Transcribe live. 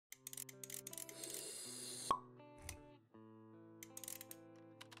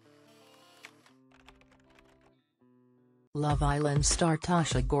Love Island star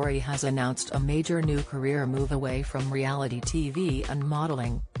Tasha Ghouri has announced a major new career move away from reality TV and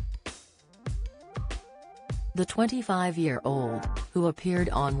modeling. The 25-year-old, who appeared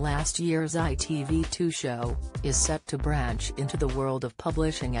on last year's ITV2 show, is set to branch into the world of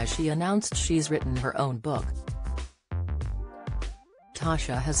publishing as she announced she's written her own book.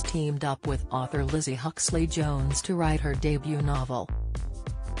 Tasha has teamed up with author Lizzie Huxley-Jones to write her debut novel.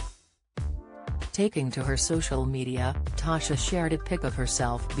 Taking to her social media, Tasha shared a pic of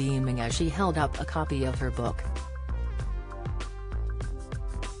herself beaming as she held up a copy of her book.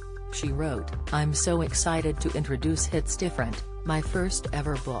 She wrote, "I'm so excited to introduce It's Different, my first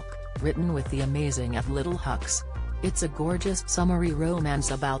ever book, written with the amazing Little Hux. It's a gorgeous summery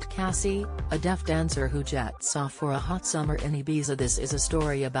romance about Cassie, a deaf dancer who jets off for a hot summer in Ibiza. This is a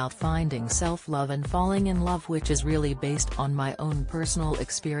story about finding self-love and falling in love, which is really based on my own personal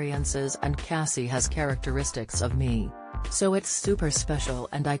experiences, and Cassie has characteristics of me. So it's super special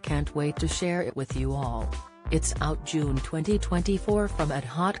and I can't wait to share it with you all." It's out June 2024 from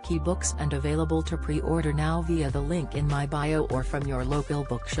 @Hotkey Books and available to pre-order now via the link in my bio or from your local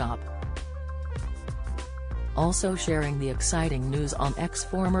bookshop. Also sharing the exciting news on X,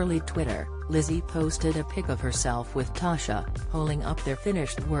 formerly Twitter, Lizzie posted a pic of herself with Tasha, holding up their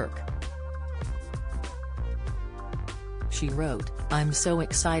finished work. She wrote, "I'm so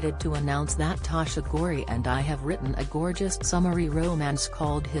excited to announce that Tasha Ghouri and I have written a gorgeous summery romance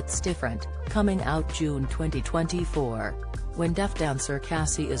called It's Different, coming out June 2024. When deaf dancer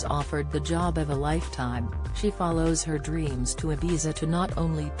Cassie is offered the job of a lifetime, she follows her dreams to Ibiza to not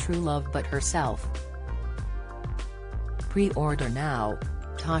only true love but herself. Pre-order now."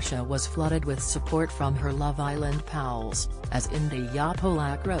 Tasha was flooded with support from her Love Island pals, as Indy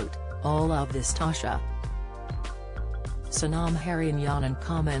Yapolak wrote, "All of this Tasha." Sanam Harinyanan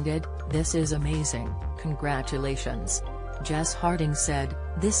commented, "This is amazing, congratulations." Jess Harding said,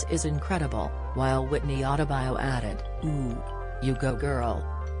 "This is incredible," while Whitney Adebayo added, "Ooh, you go girl."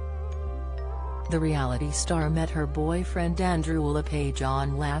 The reality star met her boyfriend Andrew LePage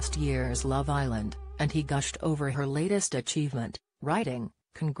on last year's Love Island, and he gushed over her latest achievement, writing,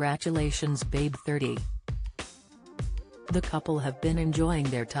 "Congratulations babe 30. The couple have been enjoying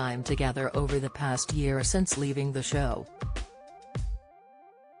their time together over the past year since leaving the show.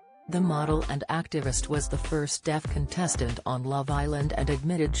 The model and activist was the first deaf contestant on Love Island and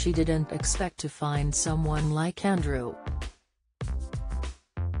admitted she didn't expect to find someone like Andrew.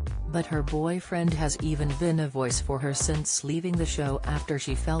 But her boyfriend has even been a voice for her since leaving the show after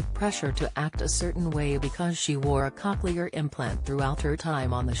she felt pressure to act a certain way because she wore a cochlear implant throughout her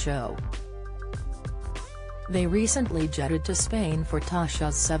time on the show. They recently jetted to Spain for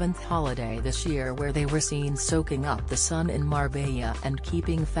Tasha's 7th holiday this year, where they were seen soaking up the sun in Marbella and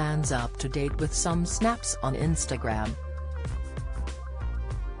keeping fans up to date with some snaps on Instagram.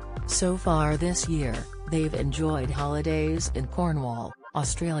 So far this year, they've enjoyed holidays in Cornwall,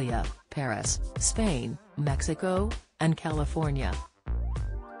 Australia, Paris, Spain, Mexico, and California.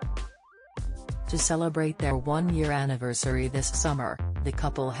 To celebrate their one-year anniversary this summer, the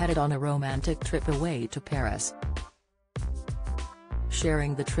couple headed on a romantic trip away to Paris.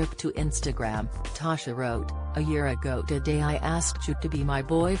 Sharing the trip to Instagram, Tasha wrote, "A year ago today I asked you to be my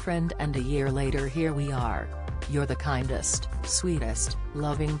boyfriend and a year later here we are. You're the kindest, sweetest,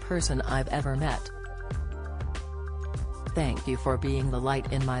 loving person I've ever met. Thank you for being the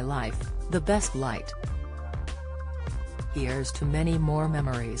light in my life, the best light. Here's to many more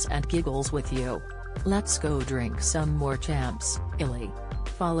memories and giggles with you. Let's go drink some more champs, Illy."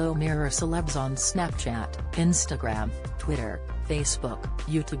 Follow Mirror Celebs on Snapchat, Instagram, Twitter, Facebook,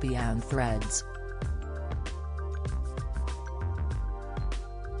 YouTube and Threads.